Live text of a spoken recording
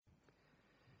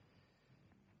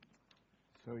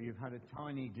So you've had a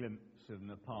tiny glimpse of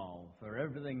Nepal. For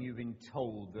everything you've been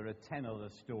told, there are 10 other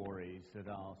stories that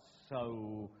are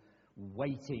so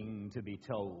waiting to be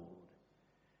told.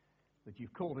 But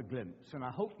you've caught a glimpse, and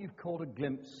I hope you've caught a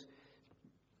glimpse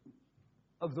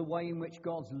of the way in which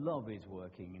God's love is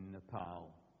working in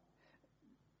Nepal.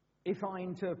 If I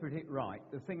interpret it right,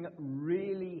 the thing that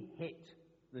really hit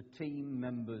the team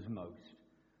members most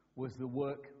was the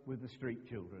work with the street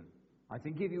children. I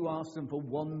think if you ask them for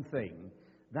one thing,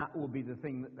 that will be the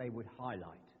thing that they would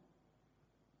highlight.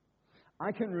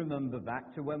 I can remember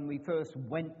back to when we first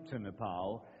went to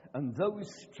Nepal, and those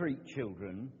street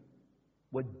children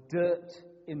were dirt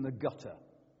in the gutter.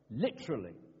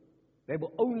 Literally. They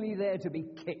were only there to be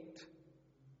kicked.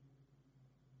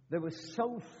 They were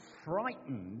so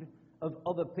frightened of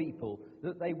other people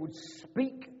that they would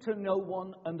speak to no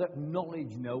one and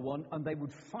acknowledge no one, and they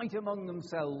would fight among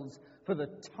themselves for the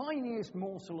tiniest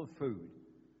morsel of food.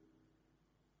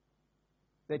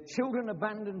 Their children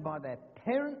abandoned by their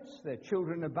parents, their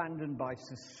children abandoned by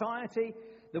society.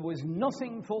 There was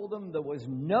nothing for them, there was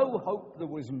no hope, there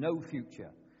was no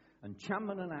future. And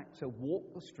Chanman and Aksa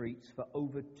walked the streets for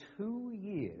over 2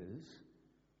 years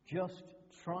just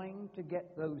trying to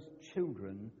get those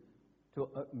children to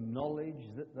acknowledge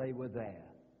that they were there.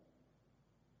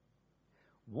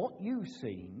 What you've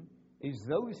seen is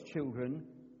those children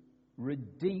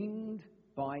redeemed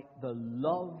by the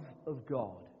love of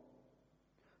God.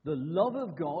 The love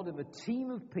of God of a team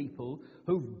of people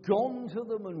who've gone to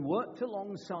them and worked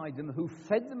alongside them, who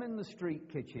fed them in the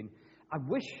street kitchen. I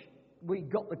wish we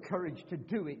got the courage to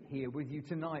do it here with you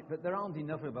tonight, but there aren't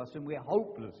enough of us and we're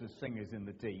hopeless as singers in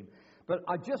the team. But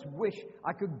I just wish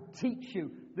I could teach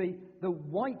you the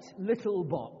White Little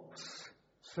Box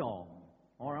song,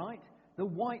 all right? The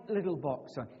White Little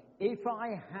Box song. If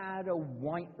I had a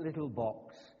white little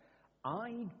box,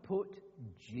 I'd put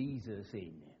Jesus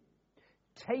in.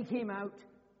 Take him out,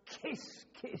 kiss,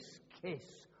 kiss, kiss,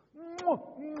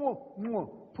 mwah, mwah,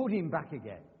 mwah, put him back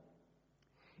again.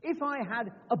 If I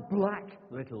had a black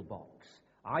little box,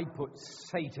 I'd put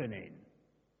Satan in.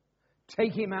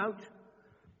 Take him out,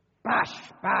 bash,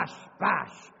 bash,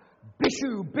 bash,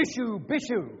 bishu, bishu,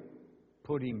 bishu,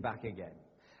 put him back again.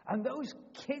 And those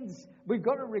kids, we've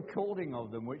got a recording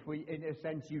of them, which we, in a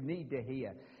sense, you need to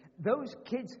hear. Those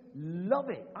kids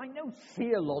love it. I know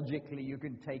theologically you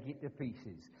can take it to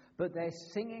pieces, but they're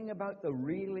singing about the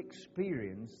real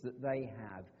experience that they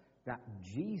have, that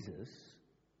Jesus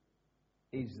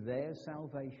is their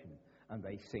salvation. And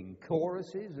they sing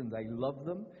choruses and they love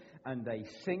them and they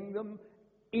sing them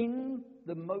in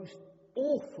the most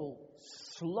awful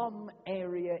slum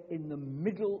area in the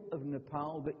middle of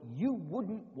Nepal that you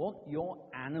wouldn't want your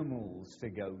animals to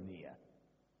go near.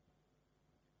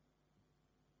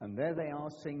 And there they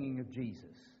are singing of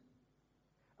Jesus.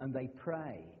 And they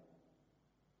pray.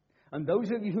 And those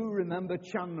of you who remember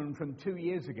Chanman from 2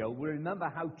 years ago will remember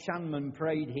how Chanman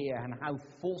prayed here and how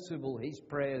forcible his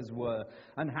prayers were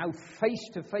and how face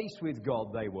to face with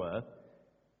God they were.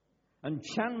 And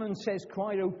Chanman says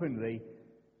quite openly,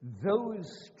 those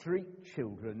street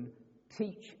children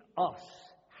teach us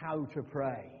how to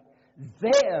pray.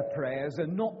 Their prayers are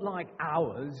not like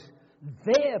ours.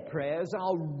 Their prayers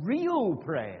are real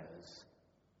prayers.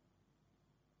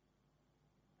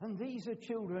 And these are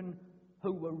children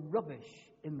who were rubbish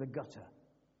in the gutter.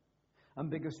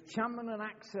 And because Chanman and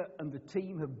Aksa and the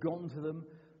team have gone to them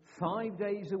 5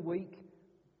 days a week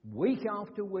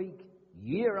after week,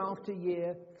 year after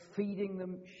year, feeding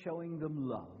them, showing them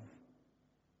love,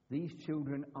 these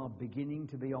children are beginning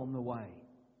to be on the way.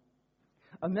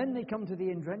 And then they come to the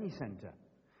Indreni Centre.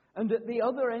 And at the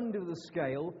other end of the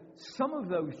scale, some of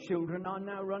those children are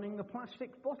now running the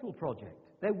Plastic Bottle Project.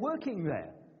 They're working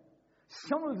there.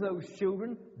 Some of those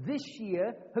children this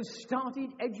year have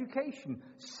started education,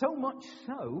 so much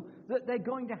so that they're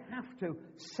going to have to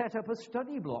set up a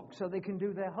study block so they can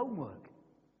do their homework.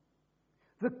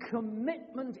 The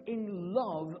commitment in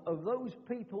love of those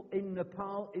people in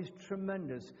Nepal is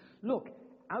tremendous. Look,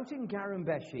 out in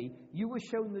Garambeshi, you were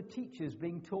shown the teachers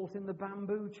being taught in the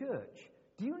bamboo church.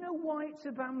 Do you know why it's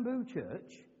a bamboo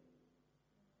church?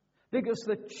 Because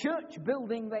the church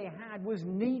building they had was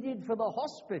needed for the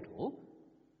hospital,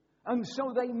 and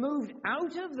so they moved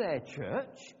out of their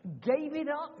church, gave it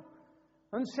up,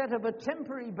 and set up a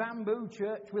temporary bamboo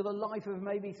church with a life of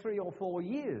maybe 3 or 4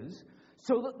 years,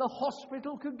 so that the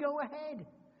hospital could go ahead.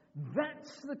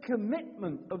 That's the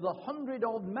commitment of the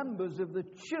 100-odd members of the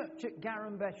church at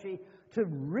Garambeshi to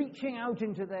reaching out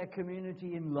into their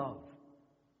community in love.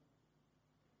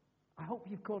 I hope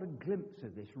you've caught a glimpse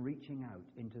of this reaching out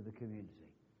into the community.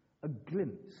 A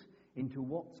glimpse into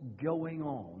what's going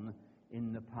on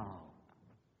in Nepal.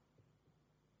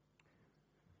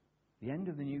 the end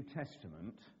of the New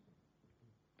Testament,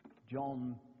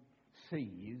 John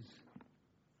sees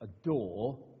a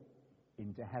door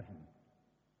into heaven.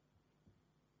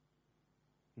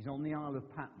 He's on the Isle of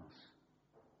Patmos.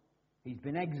 He's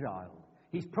been exiled.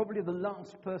 He's probably the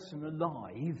last person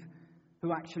alive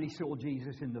who actually saw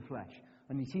Jesus in the flesh.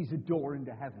 And he sees a door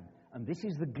into heaven. And this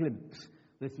is the glimpse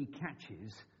that he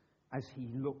catches as he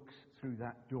looks through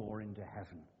that door into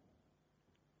heaven.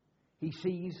 He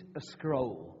sees a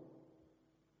scroll.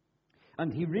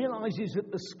 And he realizes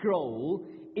that the scroll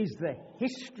is the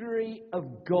history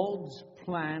of God's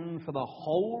plan for the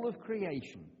whole of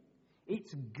creation.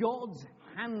 It's God's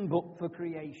handbook for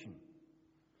creation.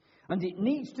 And it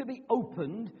needs to be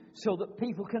opened so that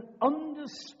people can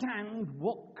understand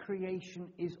what creation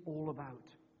is all about.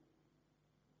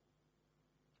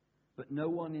 But no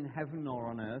one in heaven or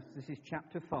on earth, this is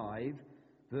chapter 5,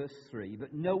 verse 3,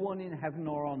 but no one in heaven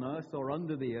or on earth or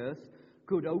under the earth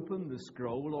could open the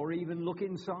scroll or even look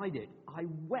inside it. I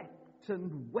wept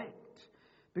and wept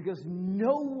because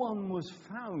no one was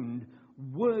found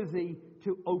worthy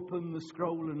to open the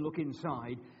scroll and look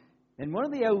inside. And one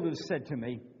of the elders said to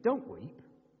me, "Don't weep.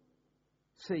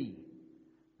 See,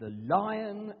 the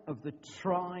Lion of the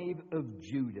tribe of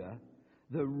Judah,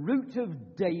 the Root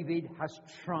of David, has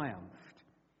triumphed.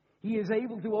 He is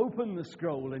able to open the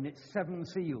scroll and its 7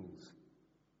 seals."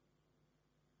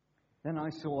 Then I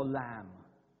saw a lamb,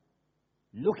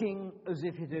 looking as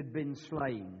if it had been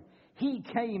slain. He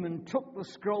came and took the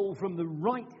scroll from the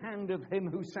right hand of him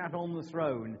who sat on the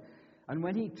throne. And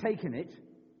when he'd taken it,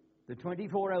 the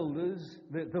 24 elders,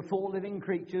 the 4 living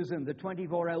creatures and the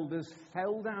 24 elders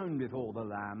fell down before the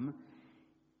Lamb.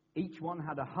 Each one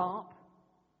had a harp,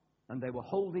 and they were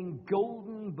holding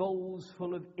golden bowls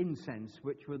full of incense,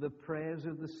 which were the prayers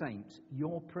of the saints,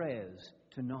 your prayers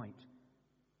tonight.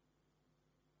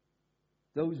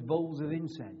 Those bowls of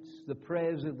incense, the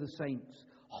prayers of the saints,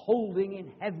 holding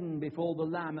in heaven before the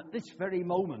Lamb at this very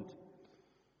moment.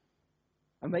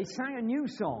 And they sang a new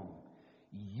song.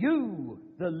 You,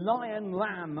 the Lion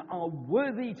Lamb, are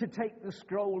worthy to take the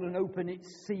scroll and open its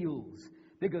seals,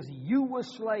 because you were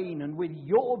slain, and with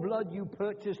your blood you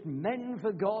purchased men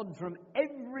for God from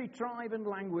every tribe and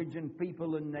language and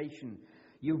people and nation.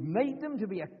 You've made them to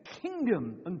be a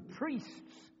kingdom and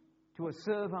priests to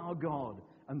serve our God,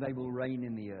 and they will reign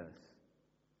in the earth.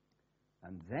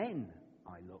 And then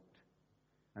I looked,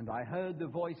 and I heard the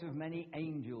voice of many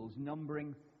angels,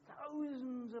 numbering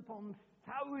thousands upon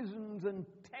thousands and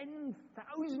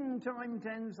 10,000 times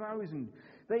 10,000.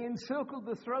 They encircled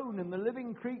the throne and the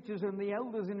living creatures and the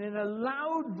elders, and in a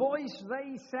loud voice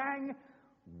they sang,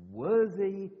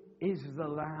 "Worthy is the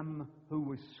Lamb who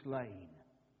was slain,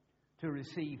 to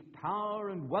receive power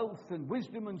and wealth and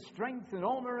wisdom and strength and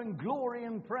honor and glory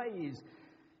and praise."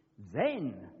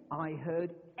 Then I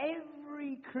heard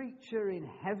every creature in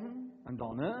heaven and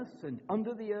on earth and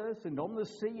under the earth and on the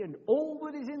sea and all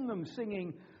that is in them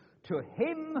singing, "To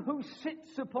him who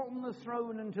sits upon the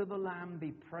throne and to the Lamb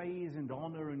be praise and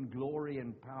honor and glory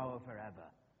and power forever."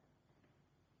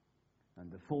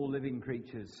 And the 4 living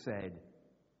creatures said,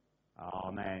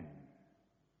 "Amen."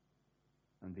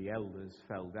 And the elders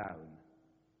fell down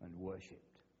and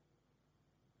worshipped.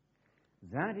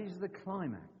 That is the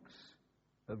climax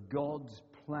of God's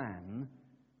plan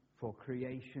for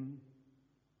creation,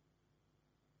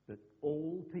 that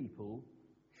all people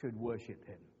should worship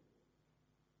him.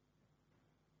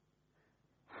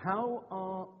 How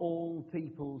are all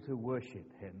people to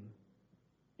worship him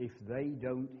if they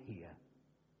don't hear?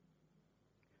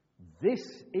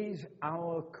 This is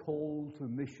our call to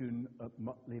mission at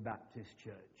Mutley Baptist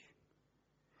Church.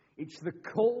 It's the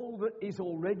call that is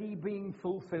already being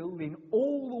fulfilled in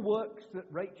all the works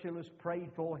that Rachel has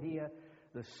prayed for here.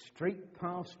 The street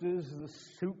pastors, the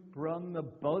soup run, the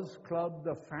buzz club,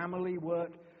 the family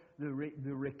work, the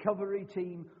recovery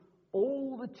team,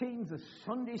 all the teams, the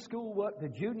Sunday school work, the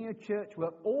junior church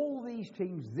work, all these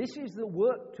teams, this is the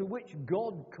work to which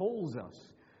God calls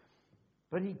us.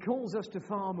 But he calls us to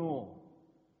far more.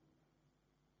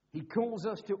 He calls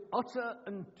us to utter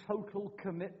and total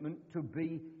commitment to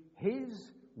be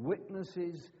his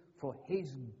witnesses for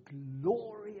his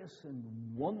glorious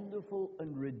and wonderful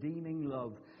and redeeming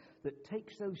love that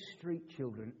takes those street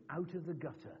children out of the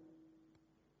gutter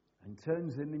and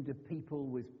turns them into people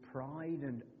with pride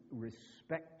and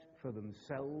respect for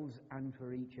themselves and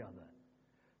for each other.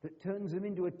 That turns them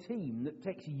into a team that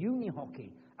takes uni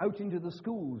hockey out into the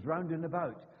schools round and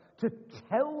about to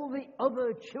tell the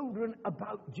other children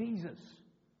about Jesus.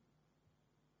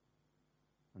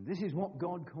 And this is what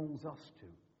God calls us to.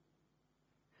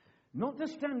 Not to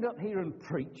stand up here and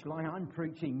preach like I'm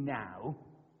preaching now,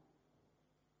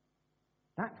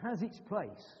 That has its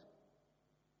place.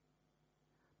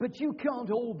 But you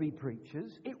can't all be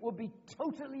preachers. It would be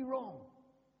totally wrong.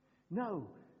 No,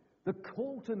 the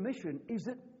call to mission is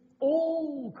that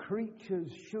all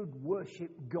creatures should worship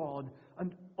God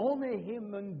and honor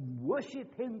Him and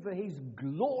worship Him for His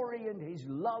glory and His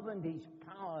love and His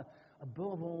power,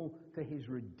 above all for His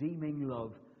redeeming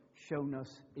love shown us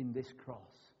in this cross.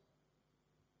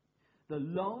 The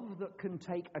love that can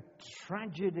take a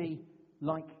tragedy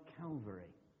like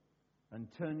Calvary and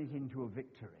turn it into a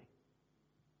victory.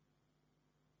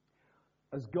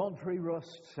 As Godfrey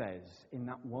Rust says in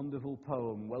that wonderful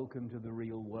poem, Welcome to the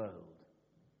Real World,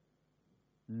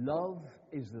 love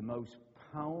is the most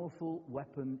powerful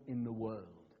weapon in the world.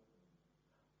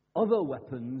 Other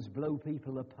weapons blow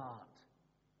people apart.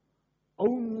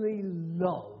 Only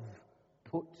love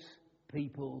puts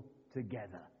people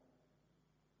together.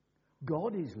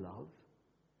 God is love.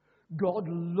 God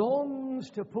longs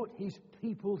to put His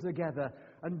people together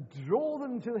and draw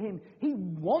them to Him. He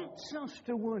wants us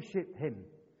to worship Him.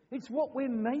 It's what we're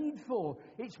made for.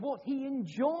 It's what He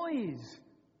enjoys.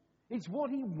 It's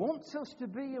what He wants us to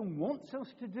be and wants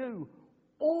us to do.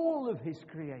 All of His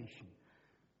creation.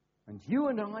 And you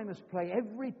and I must play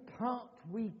every part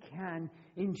we can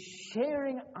in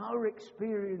sharing our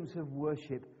experience of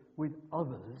worship with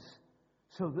others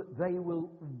so that they will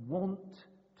want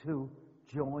to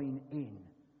join in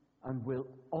and will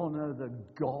honor the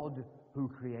God who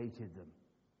created them.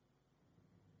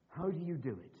 How do you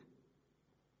do it?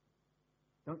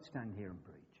 Don't stand here and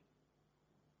preach.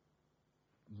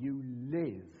 You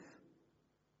live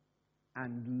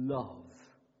and love.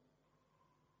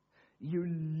 You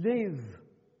live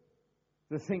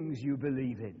the things you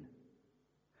believe in.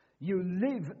 You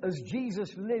live as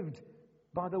Jesus lived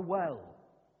by the well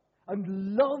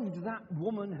and loved that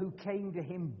woman who came to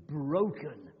Him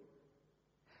broken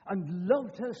and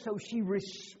loved her so she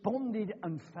responded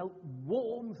and felt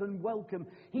warmth and welcome.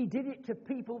 He did it to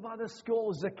people by the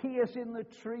score. Zacchaeus in the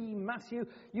tree, Matthew,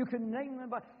 you can name them,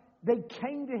 but they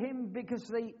came to Him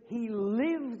because He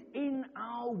lived in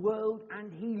our world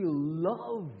and He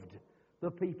loved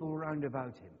the people round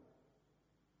about Him.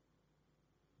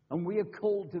 And we are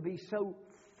called to be so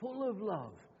full of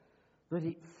love that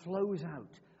it flows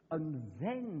out. And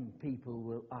then people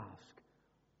will ask,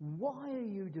 why are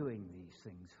you doing these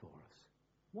things for us?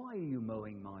 Why are you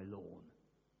mowing my lawn?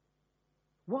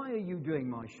 Why are you doing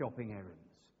my shopping errands?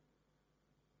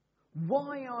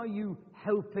 Why are you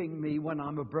helping me when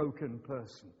I'm a broken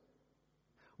person?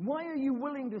 Why are you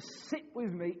willing to sit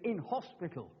with me in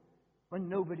hospital when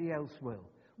nobody else will?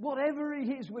 Whatever it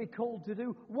is we're called to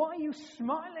do, why are you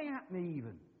smiling at me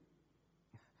even?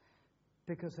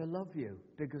 Because I love you,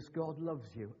 because God loves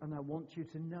you, and I want you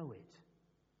to know it.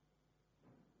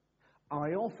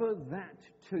 I offer that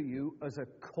to you as a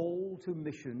call to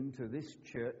mission to this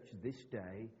church this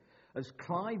day, as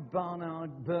Clive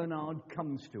Bernard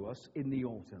comes to us in the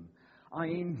autumn. I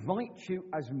invite you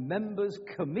as members,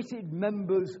 committed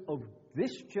members of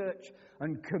this church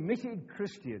and committed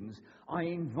Christians, I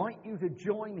invite you to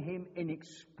join him in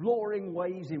exploring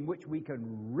ways in which we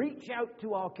can reach out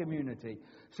to our community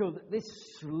so that this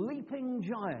sleeping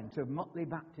giant of Mutley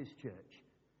Baptist Church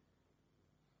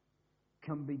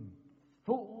can be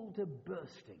full to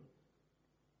bursting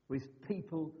with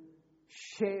people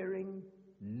sharing,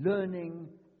 learning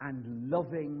and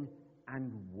loving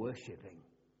and worshipping.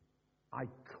 I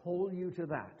call you to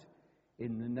that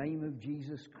in the name of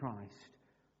Jesus Christ,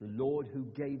 the Lord who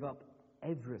gave up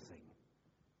everything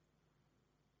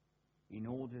in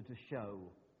order to show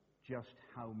just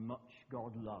how much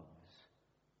God loves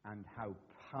and how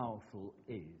powerful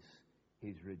is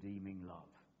His redeeming love.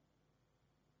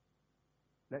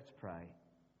 Let's pray.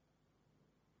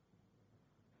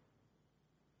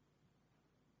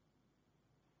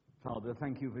 Father,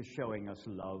 thank you for showing us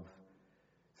love.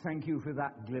 Thank you for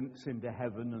that glimpse into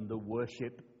heaven and the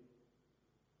worship.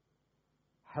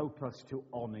 Help us to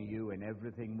honor you in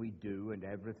everything we do and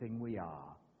everything we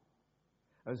are.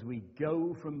 As we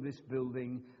go from this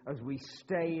building, as we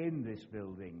stay in this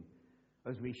building,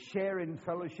 as we share in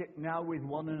fellowship now with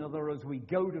one another, as we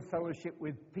go to fellowship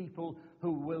with people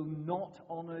who will not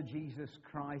honor Jesus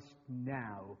Christ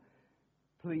now,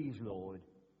 please, Lord,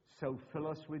 so fill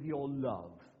us with your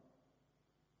love,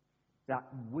 that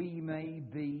we may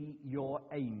be your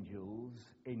angels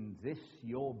in this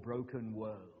your broken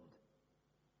world.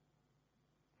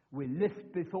 We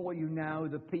lift before you now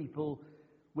the people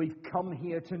we've come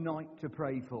here tonight to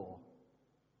pray for.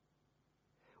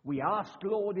 We ask,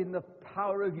 Lord, in the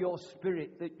power of your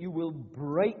Spirit, that you will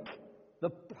break the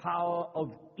power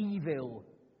of evil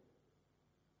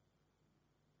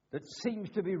that seems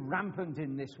to be rampant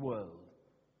in this world.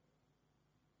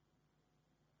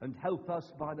 and help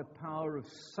us by the power of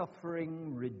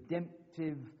suffering,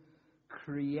 redemptive,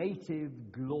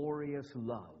 creative, glorious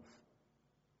love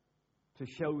to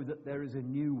show that there is a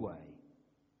new way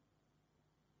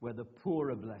where the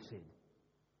poor are blessed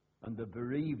and the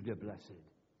bereaved are blessed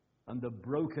and the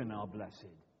broken are blessed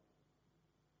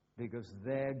because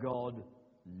their God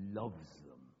loves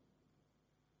them.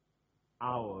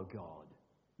 Our God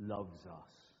loves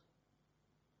us.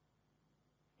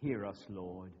 Hear us,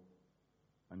 Lord,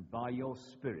 and by your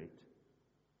Spirit,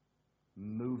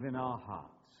 move in our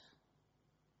hearts.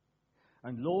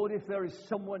 And Lord, if there is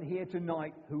someone here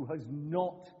tonight who has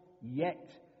not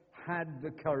yet had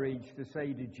the courage to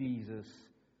say to Jesus,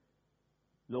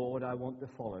 Lord, I want to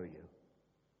follow you,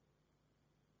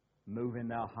 move in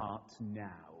their hearts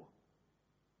now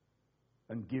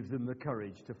and give them the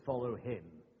courage to follow him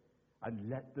and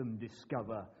let them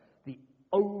discover the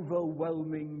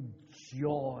overwhelming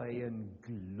joy and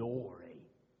glory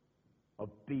of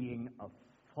being a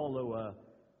follower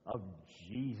of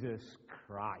Jesus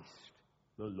Christ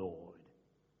the Lord.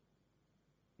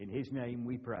 In his name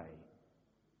we pray.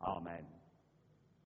 Amen.